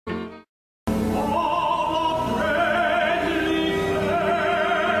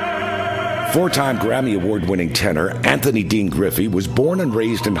Four-time Grammy Award-winning tenor Anthony Dean Griffey was born and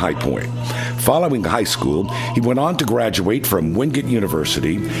raised in High Point. Following high school, he went on to graduate from Wingate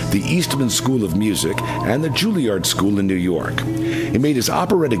University, the Eastman School of Music, and the Juilliard School in New York. He made his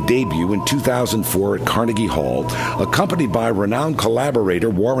operatic debut in 2004 at Carnegie Hall, accompanied by renowned collaborator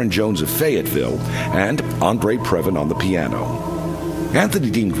Warren Jones of Fayetteville and Andre Previn on the piano.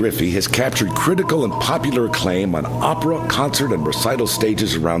 Anthony Dean Griffey has captured critical and popular acclaim on opera, concert, and recital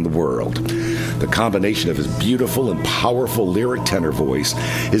stages around the world. The combination of his beautiful and powerful lyric tenor voice,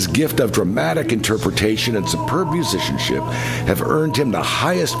 his gift of dramatic interpretation, and superb musicianship have earned him the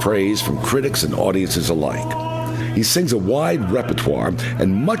highest praise from critics and audiences alike. He sings a wide repertoire,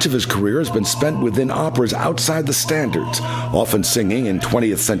 and much of his career has been spent within operas outside the standards, often singing in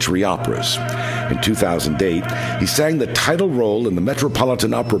 20th century operas. In 2008, he sang the title role in the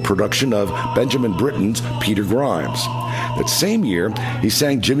Metropolitan Opera production of Benjamin Britten's Peter Grimes. That same year, he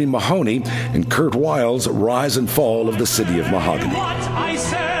sang Jimmy Mahoney in Kurt Weill's Rise and Fall of the City of Mahogany.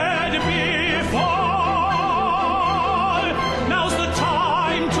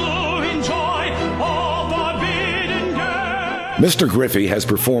 Mr. Griffey has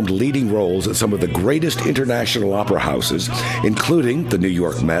performed leading roles at some of the greatest international opera houses, including the New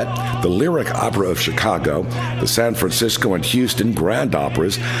York Met, the Lyric Opera of Chicago, the San Francisco and Houston Grand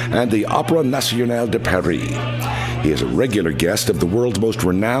Operas, and the Opéra Nationale de Paris. He is a regular guest of the world's most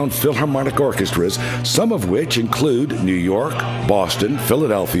renowned Philharmonic orchestras, some of which include New York, Boston,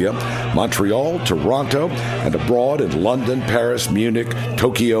 Philadelphia, Montreal, Toronto, and abroad in London, Paris, Munich,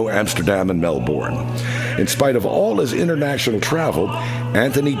 Tokyo, Amsterdam, and Melbourne. In spite of all his international travel,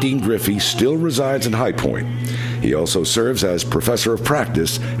 Anthony Dean Griffey still resides in High Point. He also serves as professor of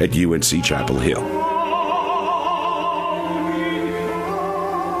practice at UNC Chapel Hill.